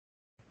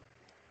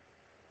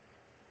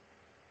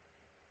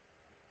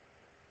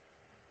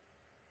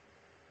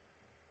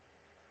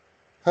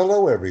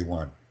Hello,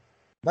 everyone.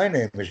 My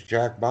name is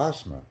Jack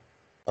Bosma,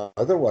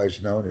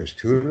 otherwise known as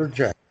Tutor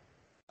Jack.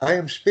 I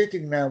am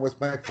speaking now with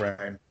my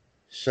friend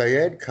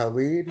Syed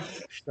Khalid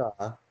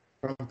Shah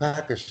from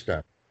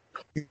Pakistan.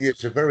 He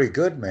is a very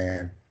good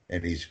man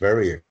and he's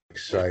very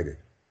excited.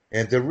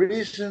 And the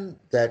reason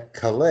that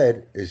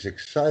Khaled is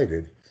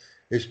excited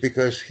is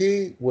because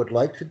he would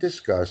like to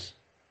discuss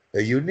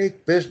a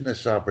unique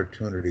business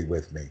opportunity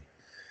with me.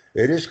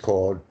 It is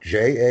called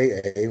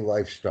JAA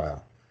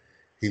Lifestyle.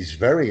 He's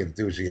very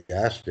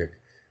enthusiastic,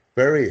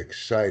 very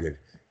excited,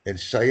 and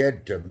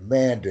Syed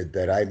demanded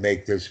that I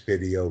make this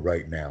video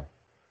right now.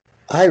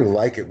 I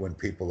like it when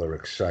people are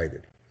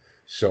excited.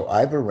 So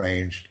I've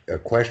arranged a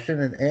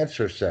question and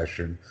answer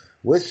session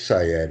with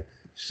Syed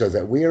so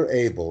that we are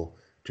able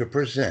to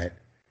present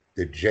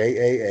the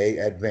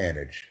JAA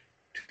advantage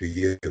to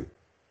you.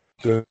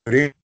 Good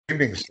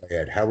evening,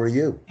 Syed. How are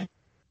you?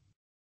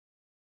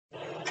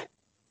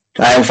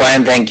 I'm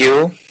fine, thank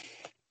you.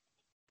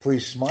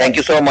 Please Thank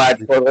you smile. so much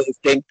for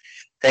hosting.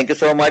 Thank you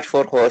so much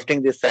for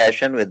hosting this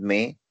session with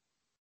me.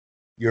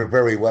 You're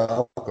very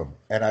welcome.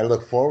 And I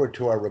look forward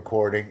to our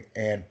recording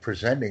and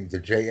presenting the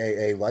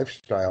JAA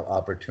lifestyle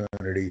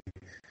opportunity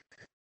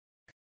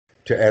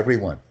to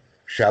everyone.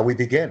 Shall we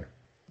begin?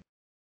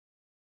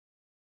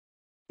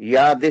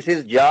 Yeah, this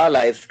is JA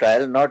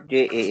Lifestyle, not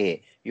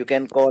JAA. You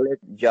can call it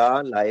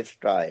JA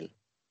Lifestyle.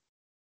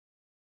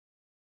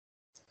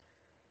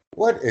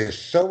 What is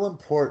so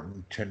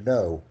important to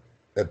know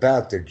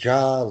about the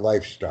JA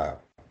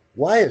lifestyle?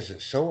 Why is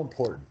it so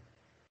important?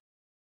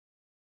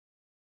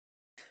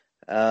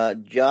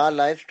 JA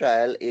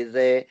Lifestyle is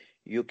a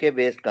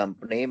UK-based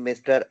company.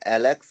 Mr.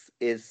 Alex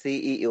is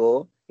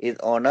CEO, is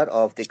owner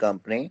of the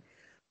company.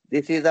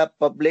 This is a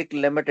public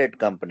limited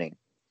company,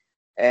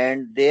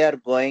 and they are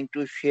going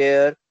to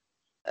share,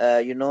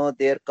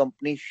 their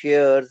company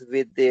shares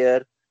with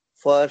their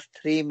first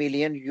 3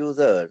 million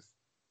users.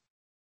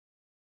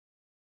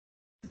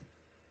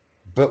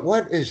 But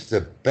what is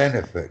the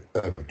benefit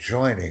of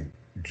joining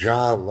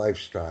JA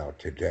lifestyle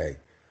today?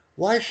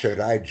 Why should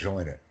I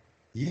join it?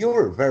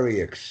 You're very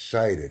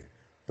excited,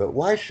 but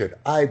why should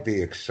I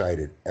be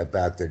excited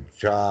about the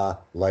JA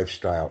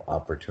lifestyle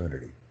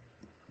opportunity?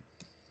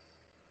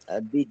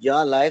 The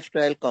Ja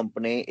Lifestyle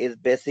Company is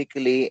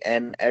basically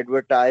an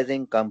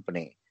advertising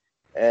company.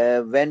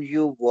 When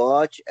you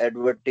watch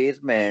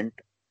advertisement,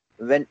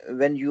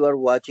 when you are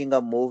watching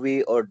a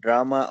movie or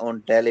drama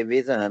on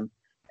television,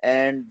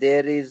 and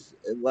there is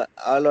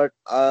all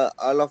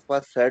of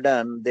a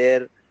sudden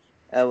there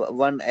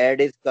one ad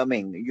is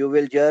coming, you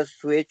will just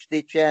switch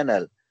the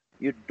channel.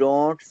 You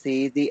don't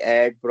see the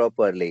ad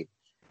properly.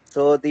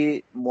 So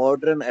the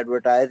modern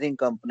advertising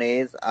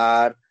companies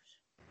are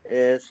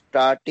is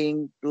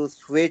starting to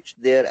switch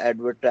their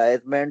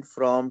advertisement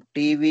from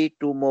TV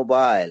to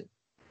mobile.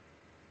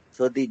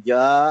 So the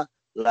Ja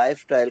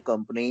Lifestyle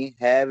Company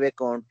have a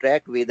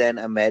contract with an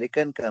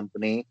American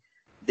company.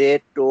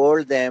 They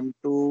told them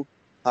to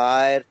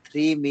hire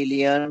 3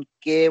 million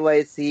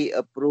KYC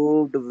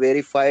approved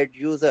verified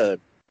users.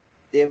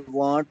 They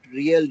want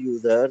real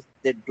users.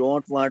 They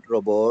don't want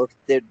robots.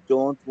 They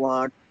don't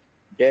want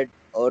dead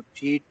or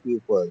cheat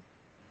people.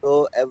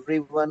 So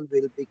everyone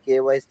will be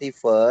KYC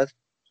first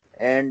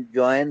and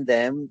join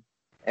them,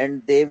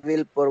 and they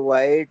will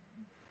provide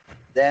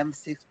them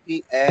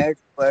 60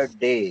 ads per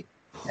day.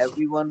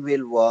 Everyone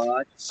will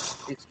watch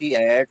 60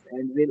 ads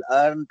and will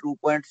earn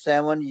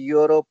 2.7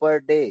 euro per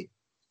day.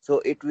 So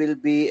it will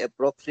be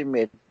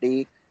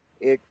approximately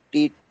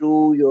 82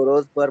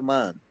 euros per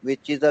month,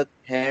 which is a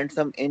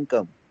handsome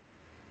income.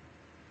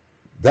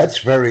 That's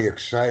very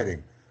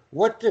exciting.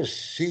 What does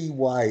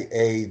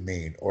CYA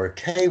mean or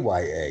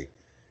KYA?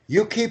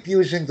 You keep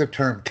using the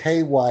term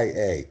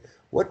KYA.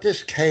 What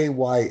does KY,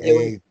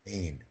 KYA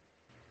mean?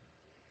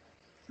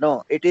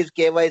 no, it is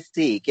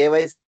KYC.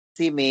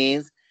 KYC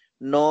means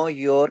know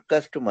your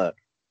customer.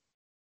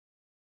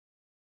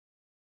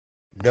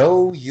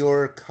 Know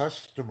your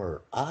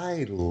customer.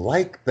 I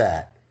like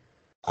that.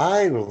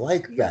 I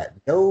like Yeah. that.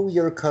 Know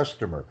your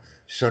customer.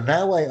 So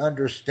now I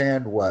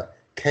understand what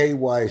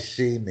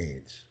KYC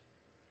means.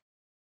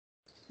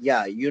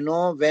 Yeah,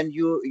 when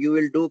you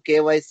will do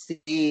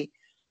KYC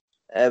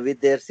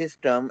with their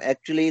system,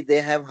 actually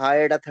they have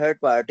hired a third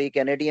party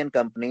Canadian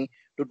company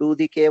to do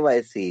the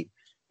KYC,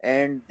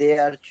 and they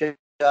are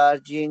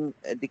charging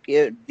the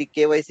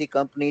KYC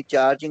company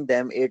charging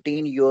them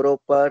 18 euro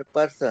per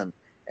person,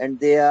 and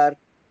they are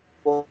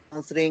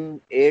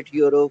sponsoring 8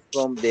 euro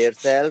from their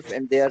self,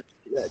 and they are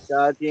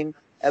charging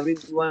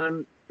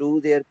everyone do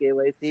their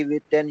KYC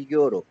with 10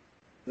 euro.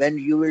 When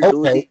you will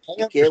do the Okay,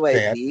 I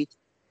understand. KYC,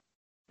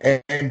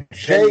 And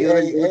when you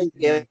will do JAA the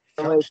means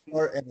KYC,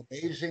 Jumpstart an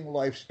Amazing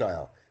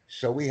Lifestyle.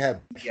 So we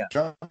have yeah,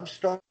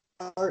 Jumpstart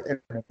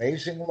an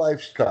Amazing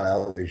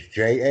Lifestyle is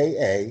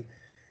JAA,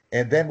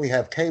 and then we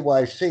have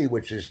KYC,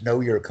 which is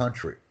Know Your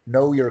Country,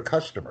 Know Your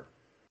Customer.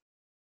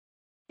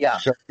 yeah,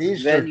 So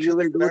these are when two you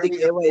will do the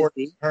very important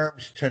KYC,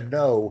 terms to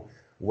know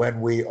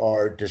when we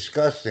are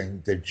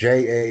discussing the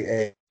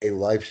JAA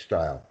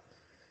lifestyle.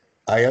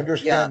 I yeah,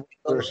 understand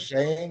what you're because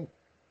saying,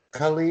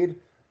 Khalid,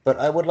 but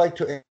I would like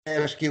to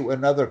ask you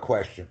another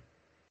question.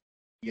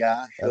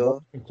 Yeah, And let's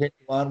sure.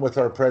 continue on with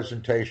our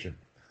presentation.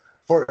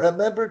 For a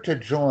member to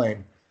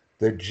join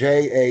the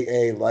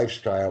JAA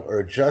lifestyle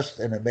or just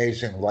an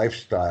amazing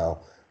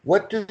lifestyle,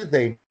 what do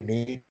they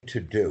need to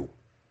do?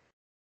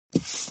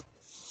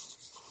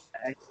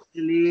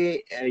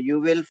 Actually, you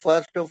will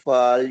first of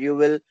all, you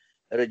will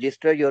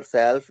register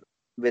yourself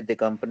with the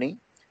company.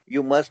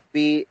 You must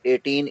be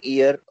 18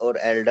 year or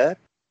elder.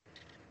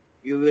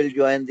 You will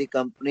join the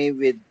company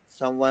with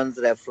someone's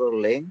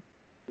referral link.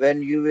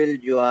 When you will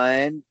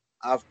join,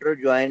 after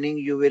joining,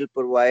 you will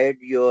provide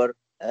your,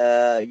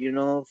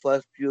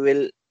 first you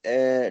will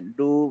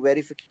do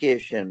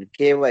verification,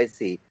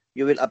 KYC.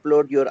 You will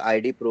upload your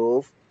ID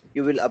proof.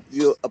 You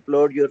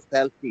upload your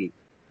selfie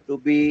to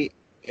be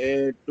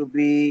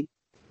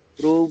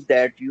prove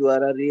that you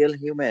are a real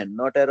human,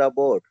 not a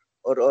robot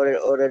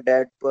or a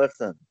dead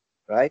person,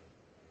 right?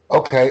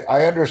 Okay,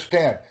 I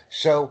understand.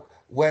 So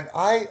when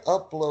I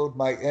upload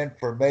my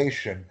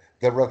information,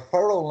 the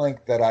referral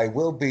link that I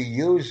will be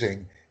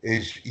using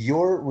is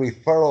your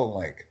referral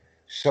link.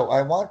 So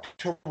I want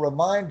to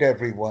remind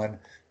everyone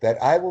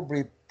that I will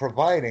be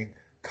providing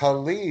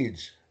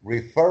Khalid's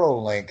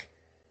referral link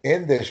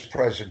in this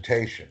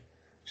presentation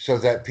so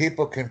that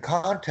people can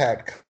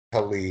contact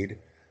Khalid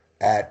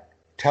at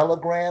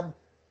Telegram,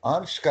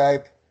 on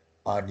Skype,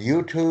 on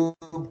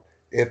YouTube,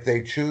 if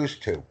they choose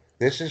to.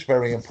 This is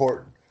very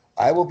important.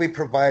 I will be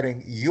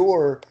providing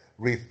your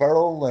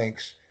referral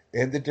links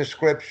in the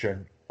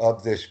description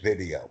of this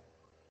video.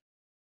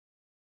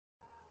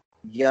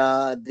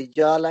 Yeah, the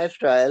Ja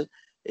Lifestyle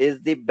is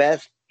the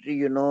best,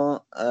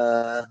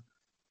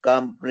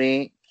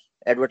 company,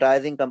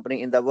 advertising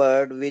company in the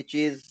world, which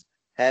is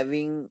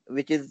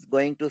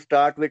going to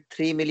start with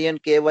 3 million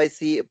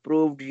KYC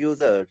approved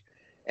users,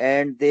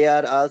 and they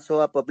are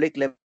also a public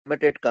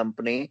limited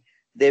company.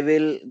 They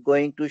will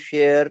going to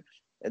share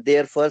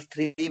their first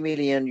 3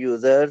 million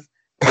users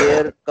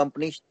their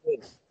company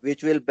shares,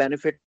 which will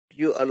benefit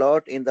you a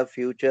lot in the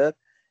future,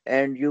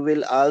 and you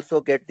will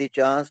also get the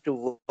chance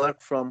to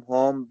work from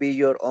home, be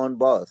your own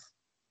boss.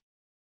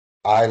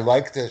 I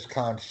like this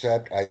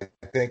concept. I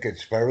think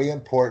it's very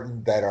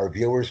important that our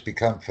viewers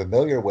become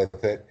familiar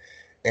with it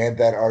and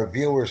that our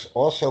viewers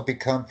also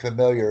become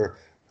familiar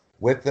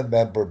with the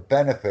member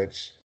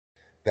benefits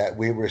that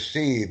we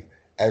receive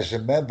as a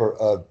member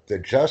of the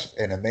Just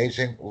and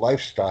Amazing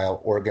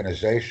Lifestyle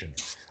organization.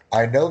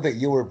 I know that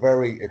you were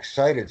very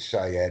excited,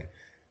 Syed,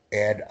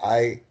 and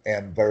I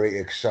am very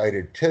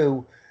excited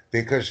too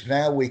because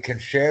now we can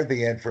share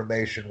the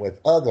information with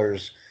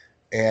others,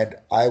 and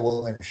I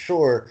will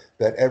ensure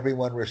that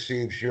everyone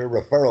receives your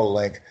referral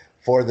link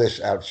for this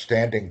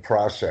outstanding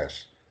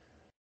process.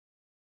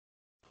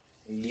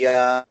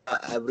 Yeah,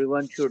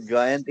 everyone should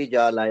join the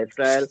Ja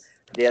Lifestyle.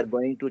 They are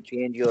going to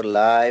change your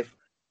life.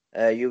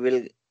 You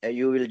will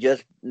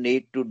just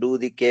need to do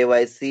the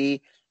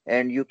KYC,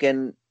 and you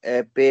can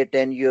pay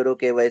 10 euro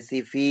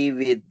KYC fee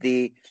with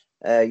the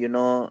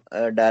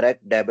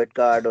direct debit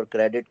card or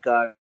credit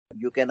card.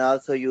 You can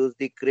also use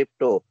the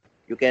crypto.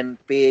 You can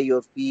pay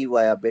your fee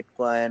via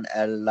Bitcoin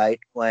and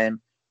Litecoin.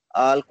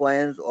 All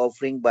coins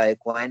offering by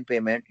coin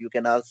payment. You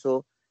can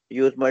also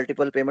use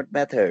multiple payment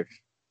methods.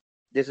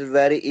 This is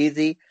very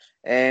easy,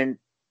 and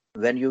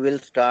when you will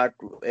start,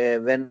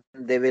 when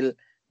they will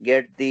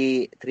get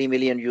the 3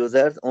 million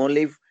users,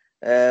 only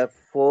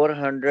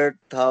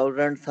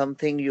 400,000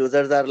 something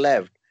users are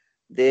left.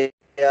 They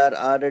are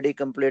already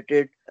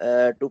completed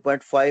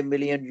 2.5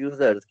 million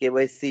users,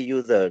 KYC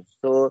users.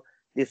 So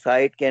the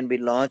site can be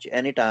launched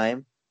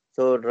anytime.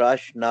 So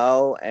rush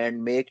now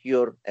and make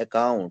your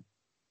account.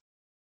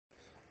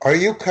 Are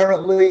you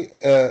currently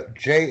a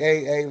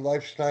JAA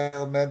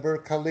Lifestyle member,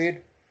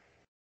 Khalid?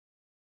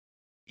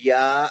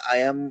 Yeah, I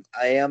am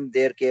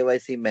their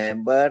KYC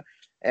member,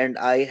 and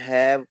I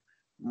have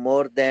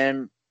more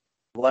than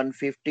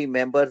 150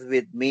 members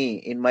with me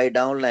in my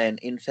downline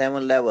in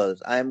 7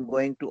 levels. I am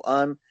going to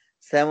earn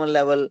 7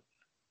 level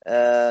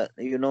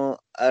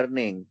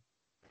earning.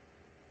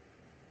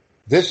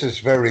 This is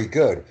very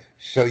good.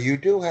 So you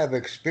do have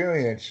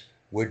experience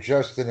with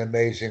Just an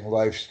Amazing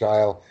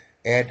Lifestyle.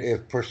 And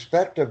if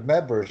prospective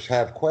members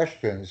have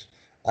questions,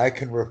 I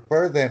can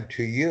refer them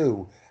to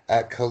you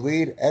at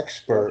Khalid Yeah,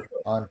 Expert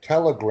sure. on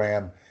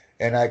Telegram.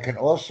 And I can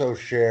also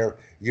share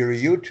your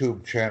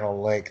YouTube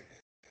channel link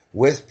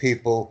with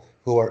people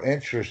who are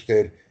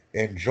interested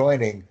in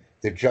joining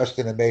the Just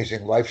an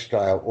Amazing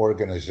Lifestyle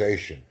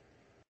organization.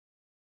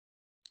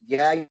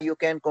 Yeah, you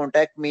can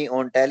contact me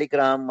on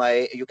Telegram.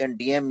 You can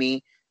DM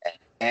me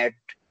at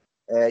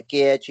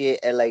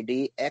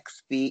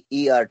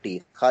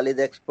KHALIDXPERT, Khalid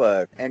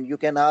Expert. And you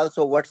can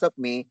also WhatsApp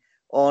me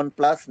on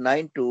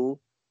 +92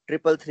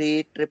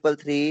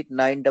 333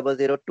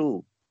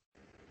 9002.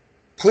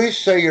 Please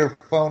say your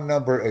phone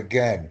number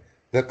again,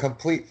 the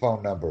complete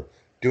phone number.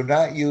 Do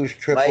not use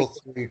triple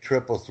My three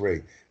triple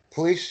three.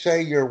 Please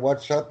say your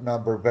WhatsApp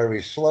number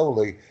very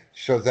slowly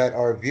so that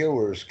our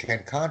viewers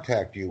can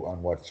contact you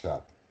on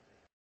WhatsApp.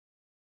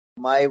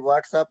 my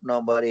WhatsApp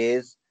number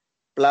is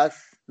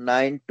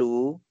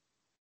 +92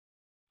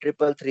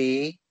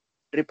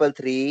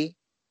 333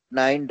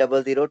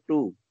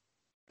 9002.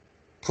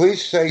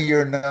 Please say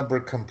your number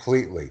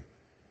completely.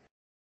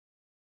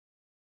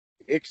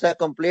 It's a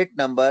complete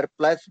number.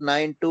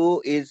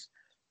 +92 is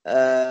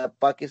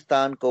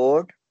Pakistan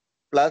code.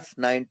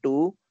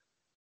 +92.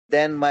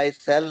 Then my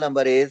cell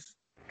number is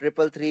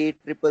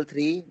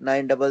 333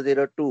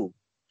 9002.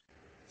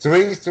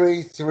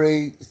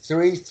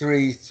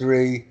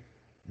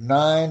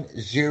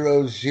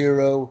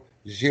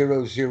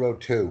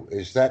 333-333-900-002.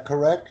 Is that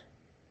correct?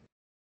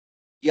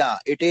 Yeah,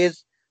 it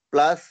is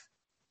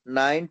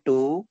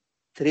 +92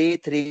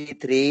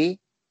 333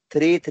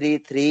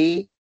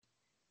 333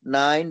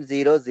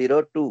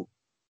 9002.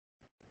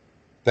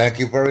 Thank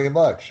you very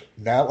much.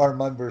 Now our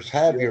members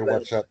have You're your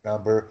welcome. WhatsApp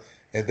number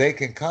and they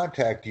can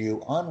contact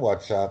you on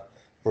WhatsApp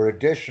for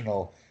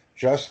additional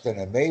Just an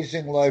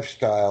Amazing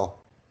Lifestyle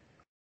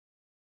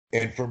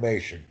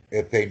information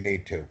if they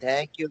need to.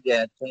 Thank you,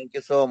 Jack. Thank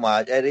you so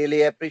much. I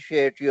really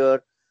appreciate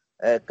your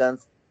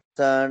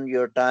concern,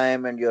 your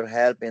time, and your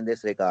help in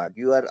this regard.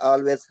 You are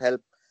always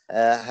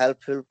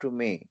helpful to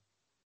me.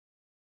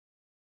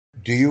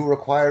 Do you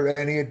require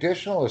any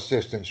additional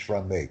assistance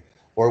from me?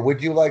 Or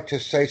would you like to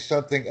say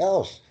something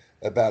else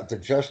about the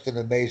Just an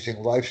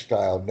Amazing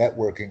Lifestyle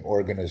Networking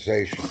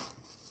Organization?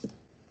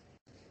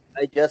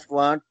 I just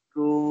want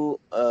to,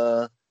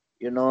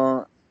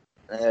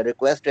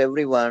 request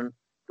everyone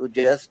to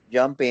just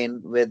jump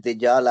in with the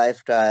Ja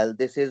Lifestyle.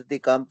 This is the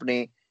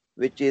company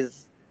which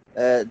is,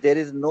 there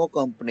is no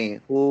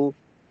company who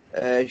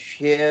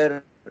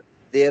share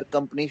their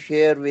company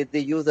share with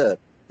the user.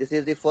 This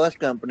is the first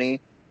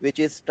company which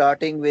is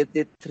starting with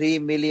the 3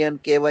 million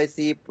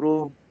KYC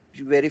approved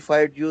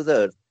verified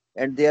users,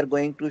 and they are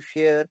going to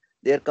share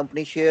their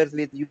company shares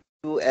with you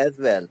as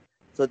well.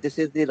 So this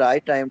is the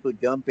right time to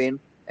jump in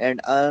and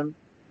earn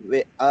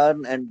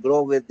and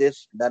grow with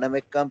this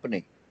dynamic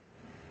company.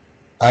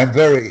 I'm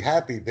very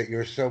happy that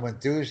you're so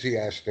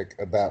enthusiastic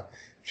about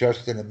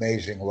Just an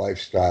Amazing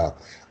Lifestyle.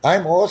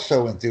 I'm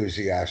also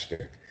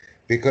enthusiastic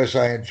because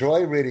I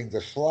enjoy reading the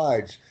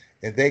slides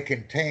and they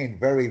contain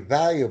very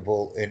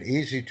valuable and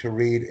easy to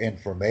read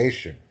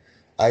information.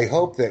 I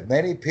hope that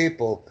many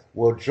people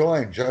will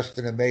join Just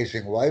an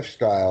Amazing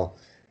Lifestyle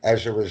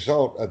as a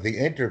result of the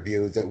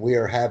interview that we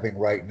are having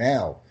right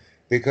now,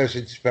 because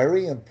it's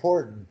very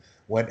important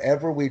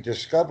whenever we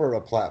discover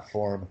a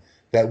platform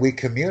that we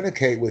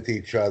communicate with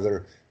each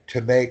other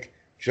to make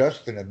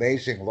Just an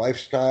Amazing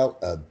Lifestyle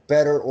a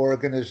better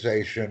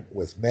organization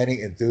with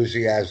many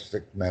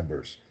enthusiastic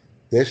members.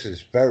 This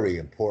is very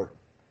important.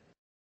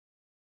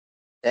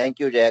 Thank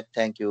you, Jack.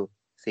 Thank you.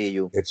 See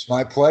you. It's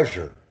my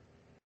pleasure.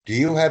 Do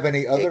you have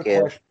any Take other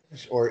care.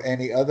 questions or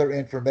any other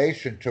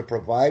information to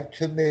provide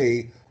to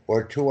me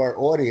or to our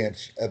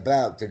audience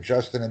about the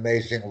Just an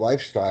Amazing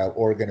Lifestyle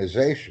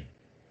organization?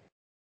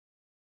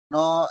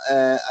 No,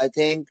 I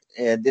think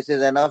this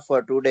is enough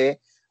for today.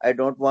 I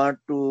don't want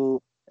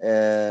to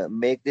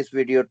make this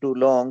video too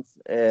long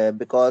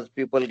because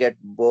people get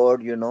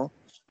bored.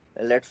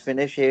 Let's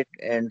finish it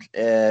and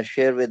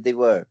share with the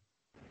world.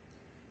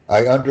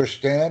 I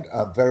understand.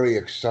 I'm very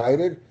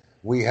excited.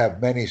 We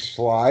have many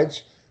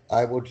slides.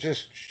 I will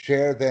just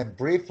share them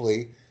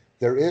briefly.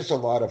 There is a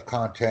lot of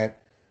content,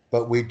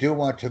 but we do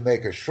want to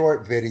make a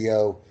short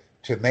video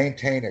to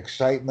maintain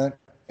excitement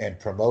and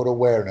promote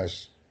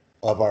awareness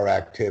of our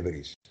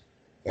activities.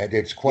 And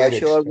it's Yeah, quite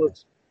sure.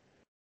 extensive.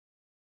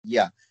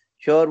 Yeah,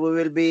 sure. We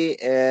will be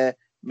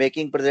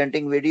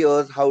presenting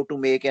videos how to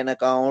make an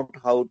account,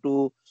 how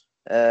to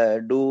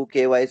do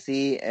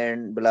KYC,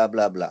 and blah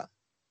blah blah.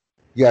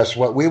 Yes,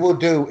 what we will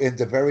do in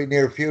the very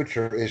near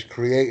future is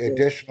create Sure,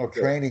 additional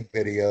sure. training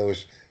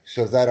videos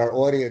so that our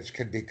audience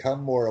can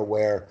become more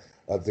aware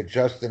of the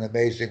Just an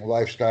Amazing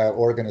Lifestyle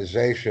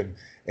organization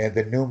and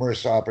the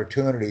numerous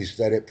opportunities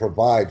that it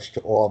provides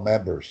to all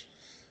members.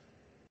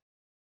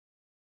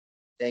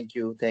 Thank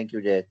you,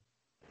 Jack.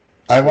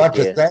 I Take want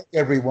to care. thank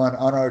everyone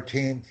on our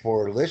team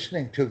for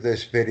listening to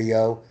this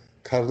video.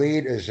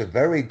 Khalid is a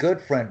very good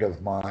friend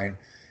of mine,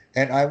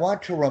 and I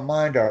want to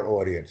remind our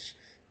audience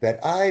that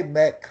I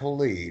met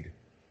Khalid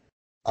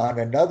on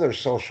another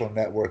social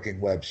networking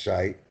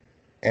website,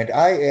 and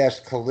I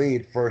asked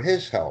Khalid for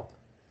his help.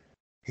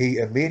 He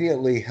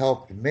immediately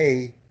helped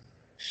me,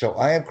 so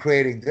I am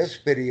creating this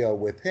video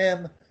with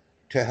him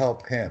to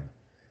help him,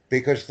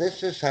 because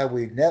this is how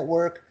we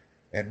network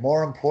and,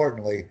 more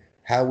importantly,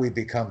 how we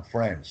become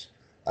friends.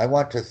 I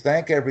want to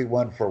thank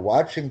everyone for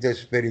watching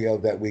this video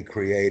that we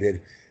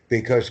created,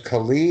 because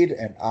Khalid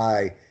and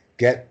I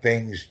get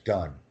things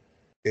done.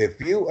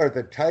 If you are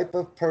the type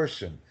of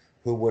person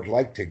who would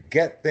like to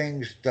get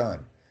things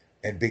done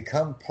and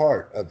become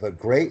part of a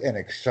great and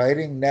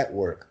exciting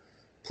network,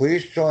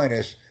 please join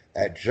us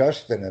at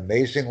Just an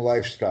Amazing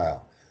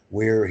Lifestyle.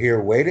 We're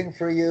here waiting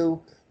for you.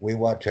 We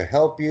want to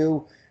help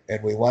you,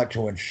 and we want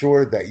to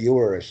ensure that you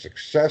are a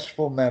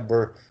successful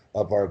member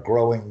of our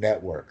growing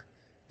network.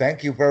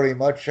 Thank you very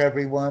much,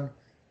 everyone.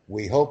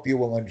 We hope you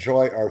will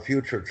enjoy our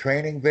future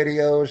training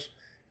videos,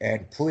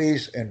 and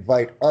please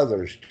invite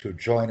others to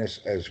join us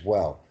as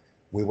well.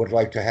 We would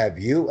like to have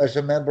you as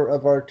a member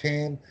of our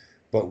team,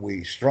 but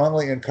we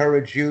strongly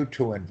encourage you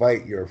to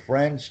invite your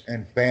friends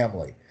and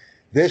family.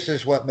 This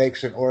is what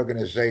makes an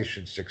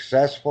organization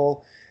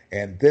successful,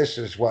 and this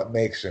is what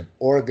makes an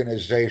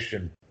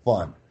organization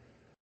fun.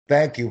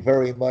 Thank you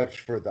very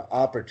much for the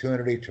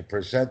opportunity to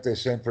present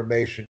this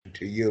information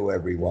to you,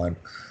 everyone.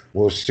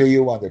 We'll see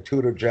you on the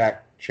Tutor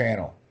Jack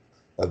channel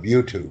of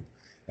YouTube.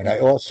 And I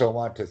also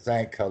want to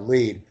thank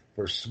Khalid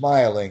for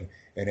smiling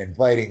and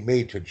inviting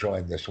me to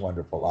join this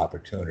wonderful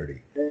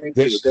opportunity. Thank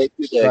you,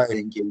 Jack.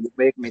 Thank you. You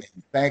make me.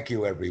 Thank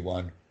you,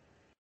 everyone.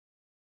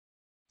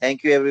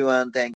 Thank you, everyone. Thank